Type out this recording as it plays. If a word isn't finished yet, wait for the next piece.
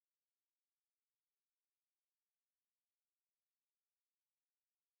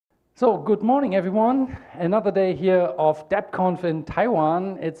So, good morning, everyone. Another day here of DebConf in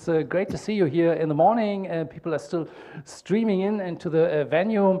Taiwan. It's great to see you here in the morning. People are still streaming into the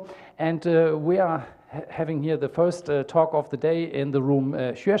venue, and we are having here the first talk of the day in the room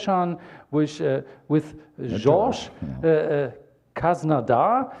Xueshan, which with Georges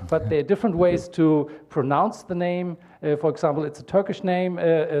Khaznadar, but there are different ways to pronounce the name. For example, it's a Turkish name,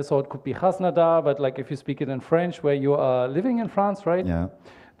 so it could be Khaznadar, but like if you speak it in French, where you are living in France, right? Yeah.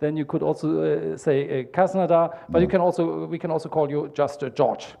 Then you could also say Khaznadar, but Yeah. we can also call you just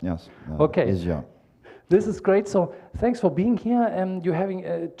George. Yes. Okay. Easier. This is great. So thanks for being here. You're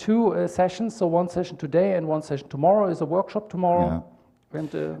having two sessions. So one session today and one session tomorrow is a workshop tomorrow.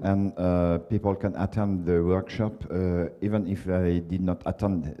 Yeah. And people can attend the workshop even if they did not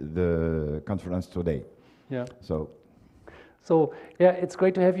attend the conference today. Yeah. So yeah, it's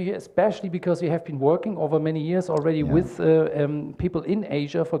great to have you here, especially because you have been working over many years already with people in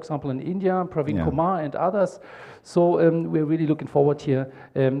Asia, for example, in India, Praveen Kumar and others. So we're really looking forward here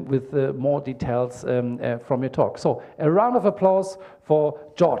with more details from your talk. So a round of applause for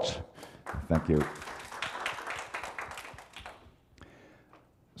George. Thank you.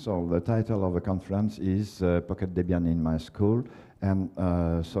 So the title of the conference is Pocket Debian in my school, and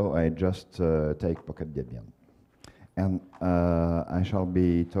so I just take Pocket Debian. And I shall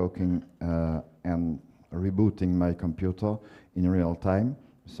be talking and rebooting my computer in real time,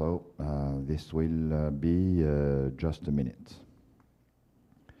 so this will be just a minute.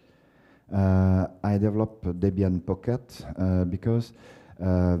 I developed Debian Pocket because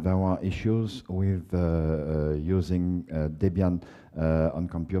there were issues with using Debian on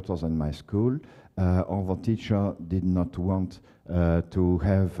computers in my school. Our teacher did not want to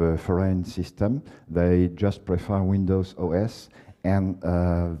have a foreign system. They just prefer Windows OS, and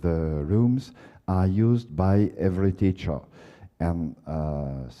the rooms are used by every teacher. And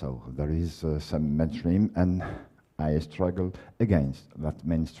so there is some mainstream, and I struggle against that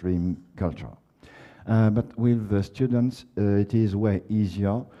mainstream culture. But with the students, it is way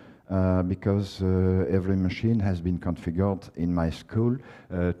easier because every machine has been configured in my school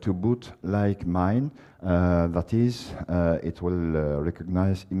to boot like mine. That is, it will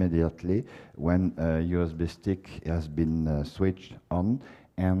recognize immediately when a USB stick has been switched on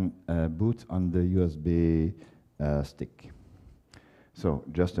and boot on the USB stick. So,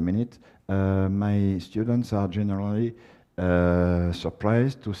 just a minute. My students are generally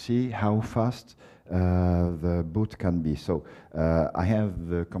surprised to see how fast the boot can be. So I have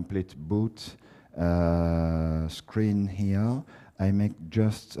the complete boot screen here. I make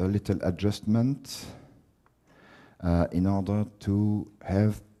just a little adjustment in order to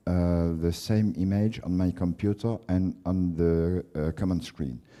have the same image on my computer and on the command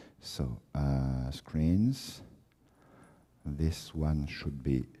screen. So screens, this one should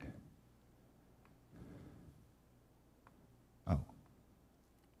be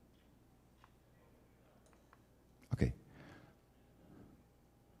okay.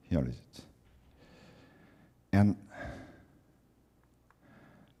 Here is it. And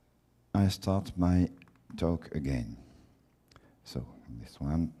I start my talk again. So this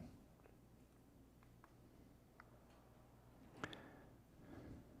one.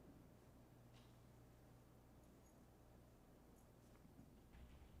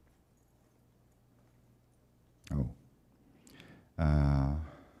 Oh.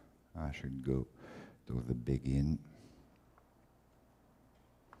 I should go to the begin.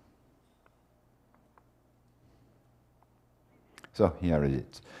 So here is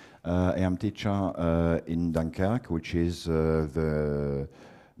it. I am teacher in Dunkirk, which is the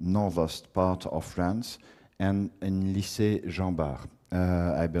northest part of France, and in Lycée Jean Bart.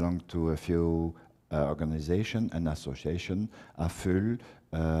 I belong to a few organizations and associations, AFUL,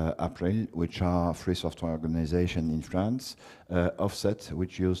 April, which are free software organization in France, Offset,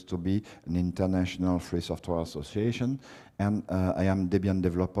 which used to be an international free software association, and I am Debian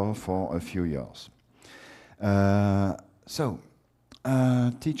developer for a few years.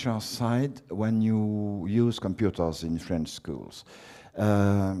 Teacher side, when you use computers in French schools,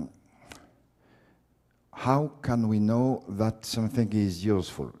 how can we know that something is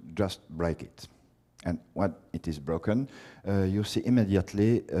useful? Just break it. And when it is broken, you see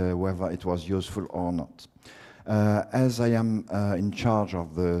immediately whether it was useful or not. As I am in charge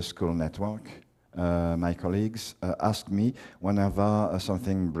of the school network, my colleagues ask me whenever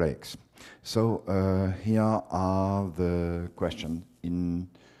something breaks. So here are the questions in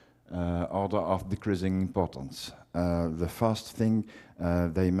order of decreasing importance. The first thing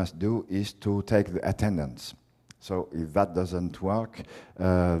they must do is to take the attendance. So if that doesn't work, they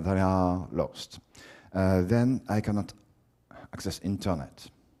are lost. Then I cannot access internet.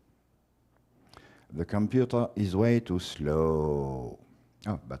 the computer is way too slow.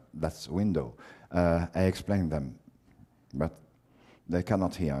 Oh, but that's window. I explain them, but they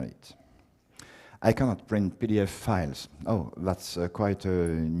cannot hear it. I cannot print PDF files. Oh, that's quite a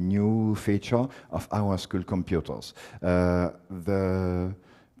new feature of our school computers. The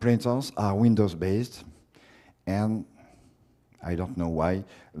printers are Windows-based, and I don't know why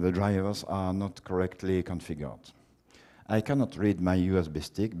the drivers are not correctly configured. I cannot read my USB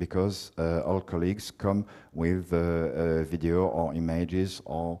stick because all colleagues come with video or images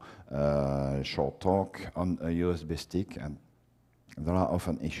or short talk on a USB stick, and there are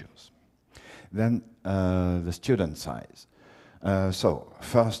often issues. Then the student size. So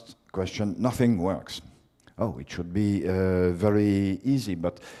first question, nothing works. Oh, it should be very easy,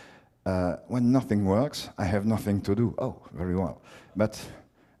 but when nothing works, I have nothing to do. Oh, very well. But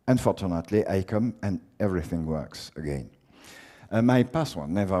unfortunately, I come and everything works again. My password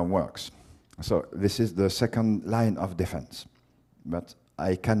never works. So this is the second line of defense. But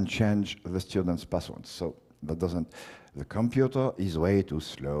I can change the student's password. So that doesn't, the computer is way too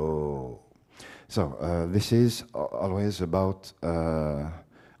slow. So this is always about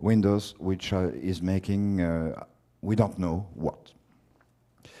Windows, which is making, we don't know what.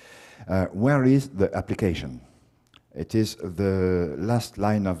 Where is the application? It is the last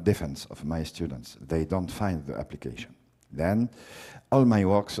line of defense of my students. They don't find the application. Then all my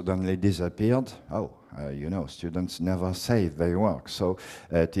work suddenly disappeared. Oh, you know, students never save their work. So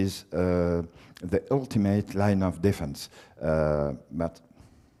it is the ultimate line of defense.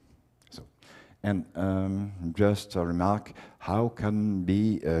 And just a remark, how can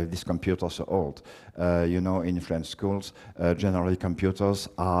be this computer so old? You know, in French schools, generally computers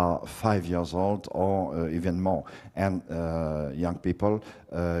are 5 years old or even more. And young people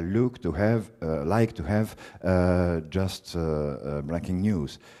like to have just breaking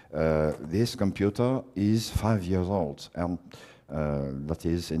news. This computer is 5 years old, and that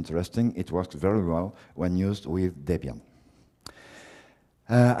is interesting. It works very well when used with Debian.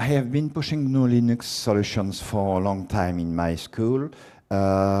 I have been pushing GNU Linux solutions for a long time in my school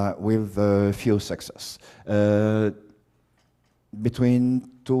with few success. Between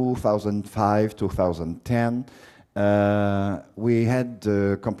 2005 2010, we had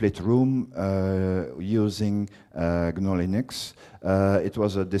a complete room using GNU Linux. It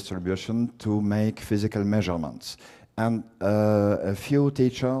was a distribution to make physical measurements. And a few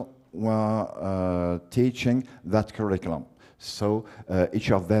teachers were teaching that curriculum. So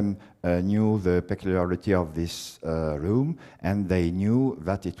each of them knew the peculiarity of this room, and they knew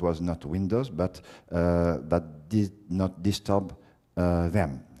that it was not Windows, but that did not disturb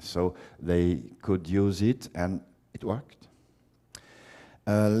them. So they could use it, and it worked.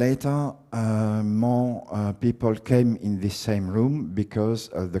 Later, more people came in this same room because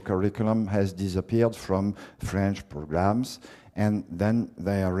the curriculum has disappeared from French programs, and then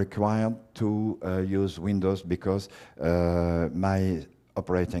they are required to use Windows because my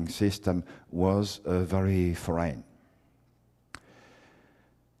operating system was very foreign.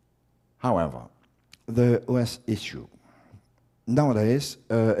 However, the OS issue. Nowadays,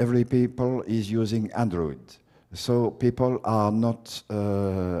 every people is using Android, so people are not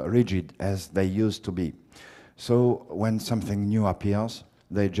rigid as they used to be. So when something new appears,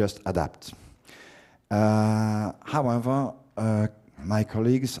 they just adapt. However, my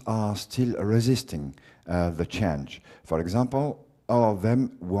colleagues are still resisting the change. For example, all of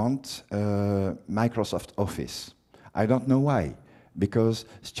them want Microsoft Office. I don't know why, because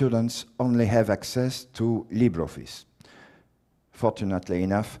students only have access to LibreOffice. Fortunately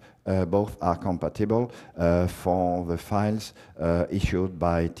enough, both are compatible for the files issued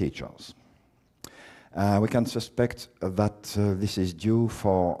by teachers. We can suspect that this is due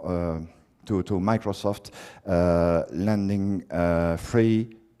to Microsoft lending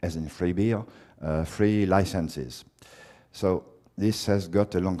free, as in free beer, free licenses. So this has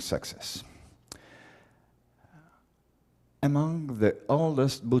got a long success. Among the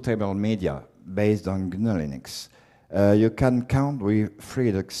oldest bootable media based on GNU Linux, you can count with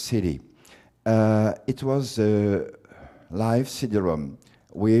Friedrich CD. It was a live CD-ROM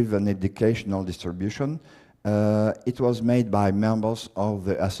with an educational distribution. It was made by members of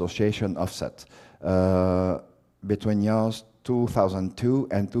the association Offset between years 2002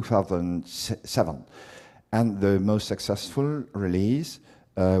 and 2007. And the most successful release,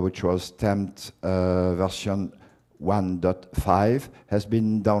 which was stamped version 1.5, has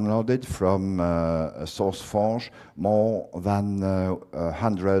been downloaded from SourceForge more than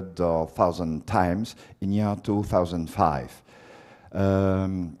 100 or 1,000 times in year 2005.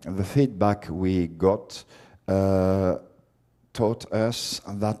 The feedback we got taught us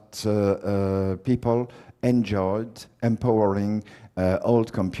that people enjoyed empowering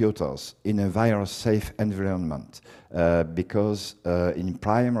old computers in a virus-safe environment because in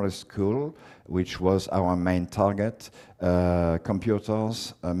primary school, which was our main target,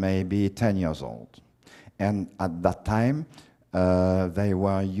 computers may be 10 years old. And at that time, they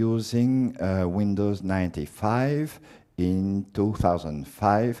were using Windows 95 in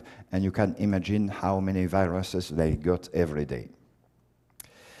 2005, and you can imagine how many viruses they got every day.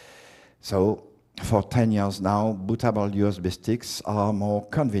 So, for 10 years now, bootable USB sticks are more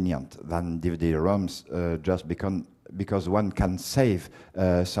convenient than DVD-ROMs just because one can save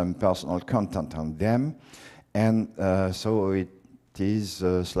some personal content on them, and so it is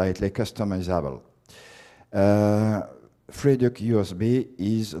slightly customizable. Freedux USB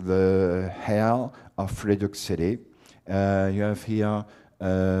is the heir of Freedux CD. You have here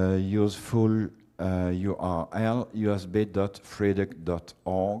useful URL,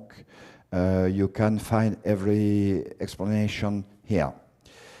 usb.freedux.org. You can find every explanation here.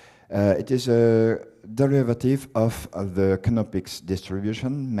 It is a derivative of the Knoppix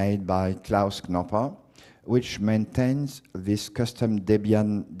distribution made by Klaus Knopper, which maintains this custom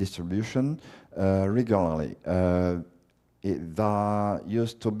Debian distribution regularly. There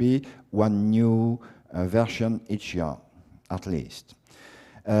used to be one new version each year, at least.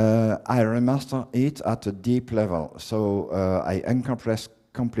 I remaster it at a deep level, so I uncompress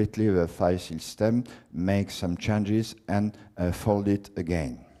completely the file system, make some changes, and fold it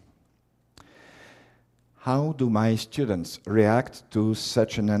again. How do my students react to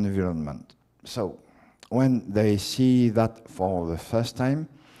such an environment? So, when they see that for the first time,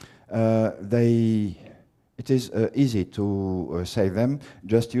 it is easy to say them,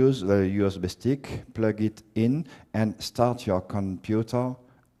 just use the USB stick, plug it in, and start your computer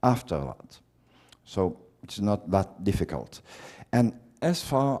after that. So it's not that difficult. And as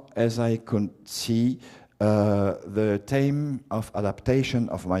far as I could see, the time of adaptation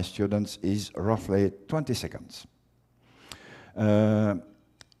of my students is roughly 20 seconds. 10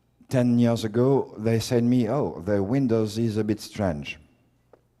 years ago, they said me, oh, the Windows is a bit strange.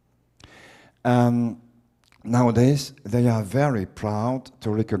 Nowadays, they are very proud to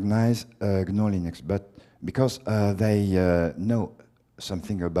recognize GNU Linux, but because they know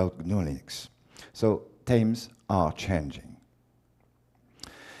something about GNU Linux. So times are changing.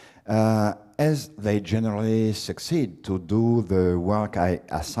 As they generally succeed to do the work I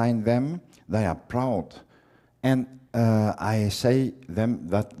assign them, they are proud. And I say them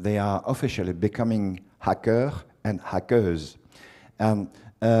that they are officially becoming hacker and hackers. And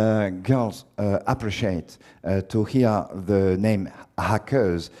girls appreciate to hear the name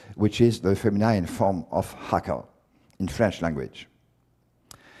hackers, which is the feminine form of hacker in French language.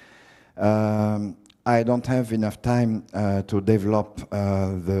 I don't have enough time to develop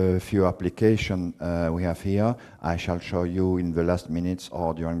the few applications we have here. I shall show you in the last minutes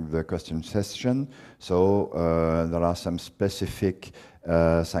or during the question session. So there are some specific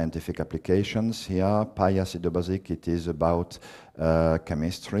scientific applications here. Pi-acido-basic, it is about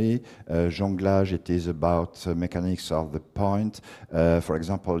chemistry. Jonglage, it is about mechanics of the point. For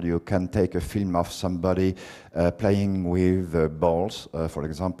example, you can take a film of somebody playing with balls, for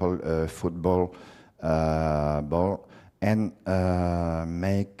example, football ball, and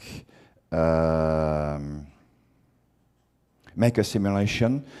make a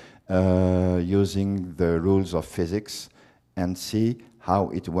simulation using the rules of physics and see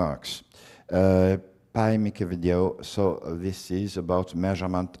how it works. Pi-Mickey video, so this is about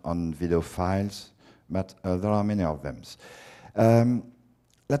measurement on video files, but there are many of them.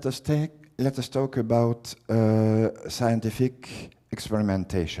 Let us talk about scientific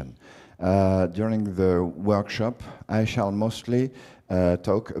experimentation. During the workshop, I shall mostly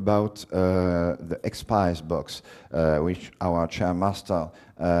talk about the XPICE box, which our chairmaster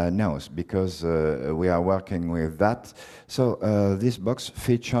knows, because we are working with that. So this box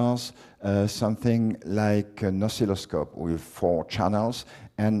features something like an oscilloscope with 4 channels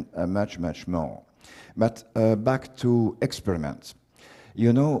and much, much more. But back to experiments.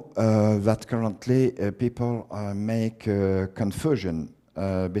 You know that currently people make confusion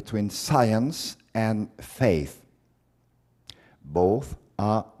between science and faith. Both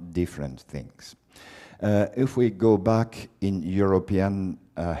are different things. If we go back in European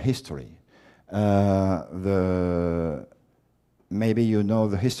history, maybe you know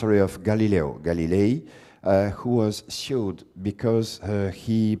the history of Galilei, who was sued because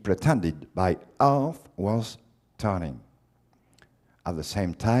he pretended the Earth was turning. At the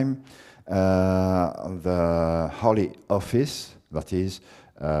same time, the Holy Office, that is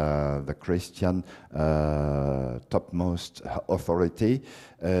the Christian topmost authority,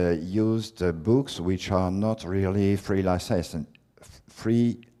 used books which are not really free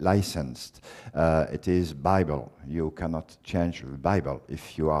licensed. It is Bible. You cannot change the Bible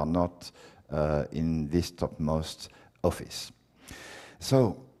if you are not in this topmost office.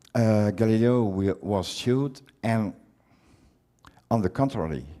 So Galileo was sued, and on the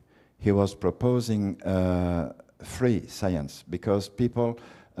contrary, he was proposing free science because people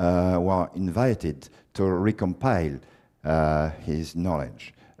were invited to recompile his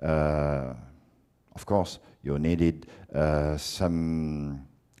knowledge. Of course, you needed some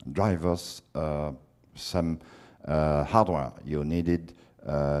drivers, some hardware. You needed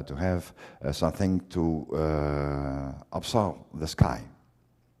to have something to observe the sky.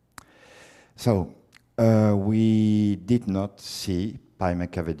 So we did not see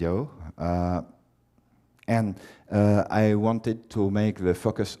PyMeca video, and I wanted to make the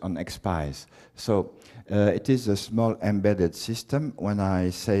focus on XPIs. So it is a small embedded system. When I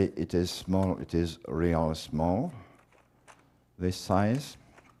say it is small, it is real small, this size.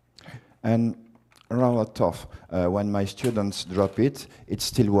 And rather tough. When my students drop it, it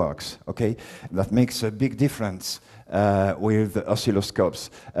still works, okay? That makes a big difference with oscilloscopes.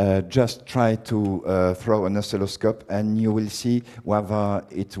 Just try to throw an oscilloscope and you will see whether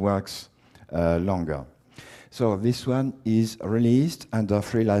it works longer. So this one is released under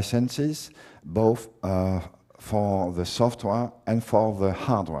free licenses, both for the software and for the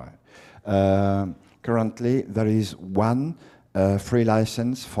hardware. Currently, there is one free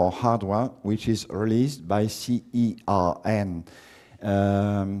license for hardware, which is released by CERN.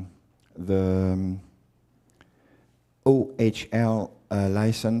 The OHL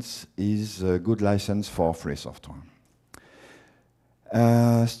license is a good license for free software.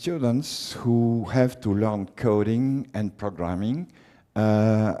 Students who have to learn coding and programming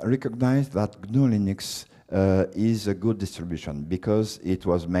recognize that GNU Linux is a good distribution because it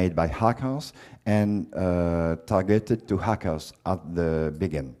was made by hackers and targeted to hackers at the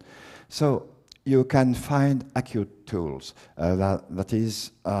beginning. So you can find acute tools. That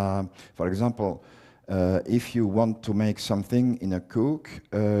is, for example, if you want to make something in a cook,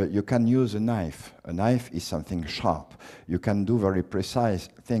 you can use a knife. A knife is something sharp. You can do very precise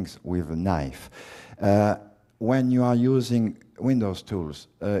things with a knife. When you are using Windows tools,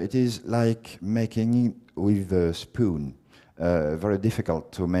 it is like making it with a spoon. Very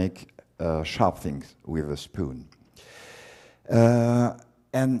difficult to make sharp things with a spoon.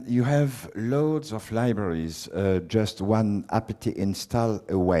 And you have loads of libraries, just one apt install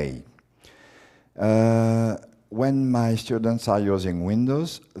away. When my students are using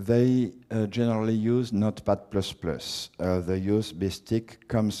Windows, they generally use Notepad++. The USB stick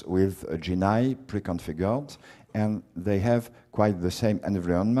comes with a GNI pre-configured, and they have quite the same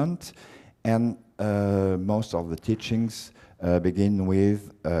environment, and most of the teachings begin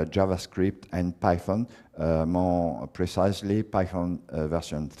with JavaScript and Python, more precisely Python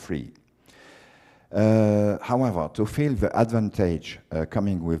version 3. However, to feel the advantage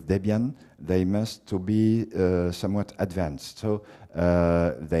coming with Debian, they must to be somewhat advanced. So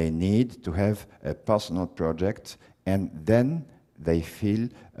they need to have a personal project, and then they feel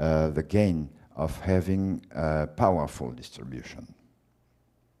the gain of having a powerful distribution.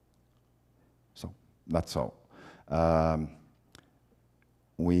 So that's all.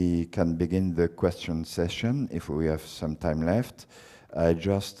 We can begin the question session if we have some time left. I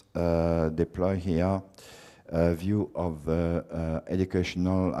just deploy here a view of the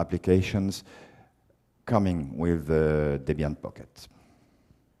educational applications coming with the Debian Pocket.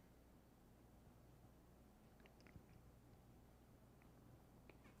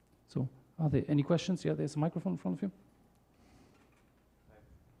 So, are there any questions? Yeah, there's a microphone in front of you.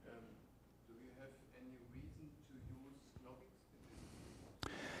 Do you have any reason to use Knoppix?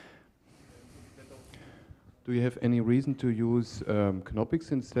 Do you have any reason to use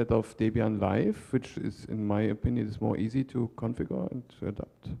Knoppix instead of Debian Live, which is, in my opinion, is more easy to configure and to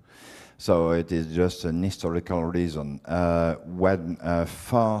adapt? So it is just an historical reason. When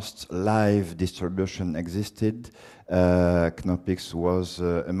fast live distribution existed, Knoppix was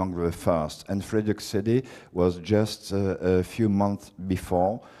among the first, and Frederick CD was just a few months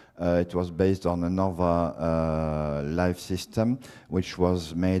before. It was based on another live system, which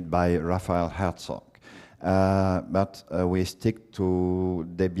was made by Raphael Herzog. But we stick to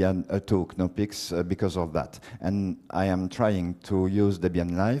Debian, to Knoppix because of that. And I am trying to use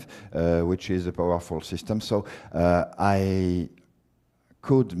Debian Live, which is a powerful system. So I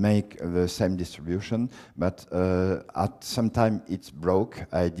could make the same distribution, but at some time it's broke.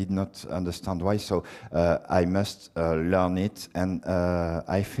 I did not understand why, so I must learn it, and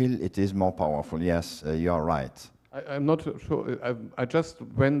I feel it is more powerful. Yes, you are right. I'm not sure. I just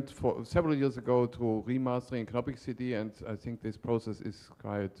went for several years ago to remastering Knoppix CD, and I think this process is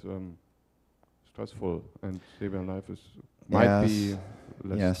quite stressful, and Debian Live might be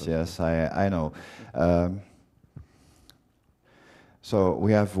less stressful. Yes, I know. So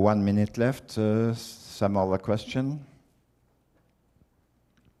we have 1 minute left. Some other question?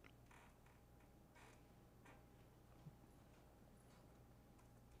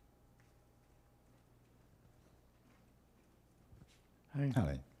 Hi.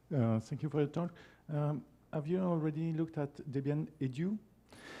 Hi. Thank you for your talk. Have you already looked at Debian Edu?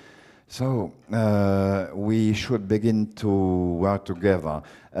 So we should begin to work together.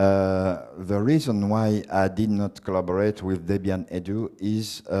 The reason why I did not collaborate with Debian Edu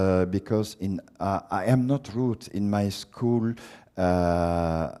is because I am not root in my school,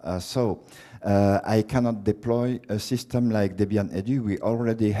 so I cannot deploy a system like Debian Edu. We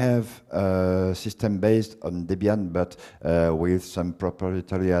already have a system based on Debian, but with some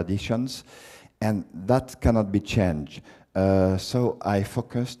proprietary additions, and that cannot be changed. So I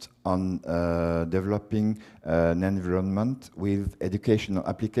focused on developing an environment with educational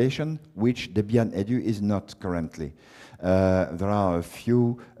application, which Debian Edu is not currently. There are a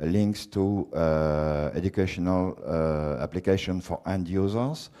few links to educational application for end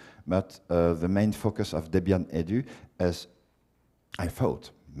users, but the main focus of Debian Edu, as I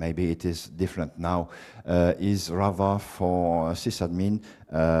thought, maybe it is different now, is rather for sysadmin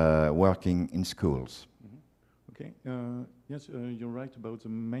working in schools. Okay. Yes, you're right about the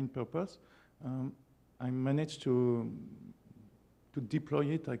main purpose. I managed to deploy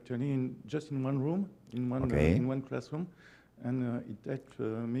it actually just in one room, in one classroom, and it helped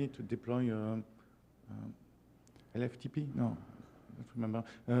me to deploy LFTP. No, I don't remember.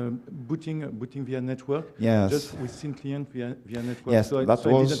 Booting via network. Yes. Just with thin client via network. Yes, so that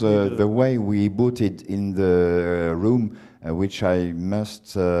was the way we booted in the room, which I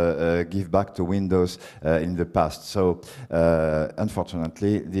must give back to Windows in the past. So,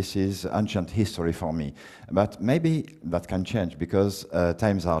 unfortunately, this is ancient history for me. But maybe that can change because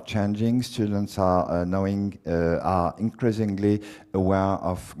times are changing. Students are are increasingly aware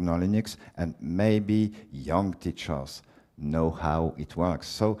of GNU Linux, and maybe young teachers know how it works.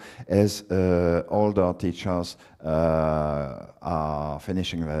 So as older teachers are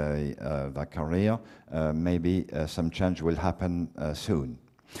finishing their career, maybe some change will happen soon.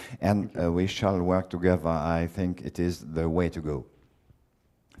 And we shall work together. I think it is the way to go.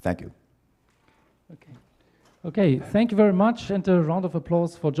 Thank you. Okay. Okay, thank you very much, and a round of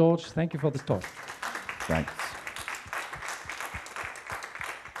applause for George. Thank you for this talk. Thanks.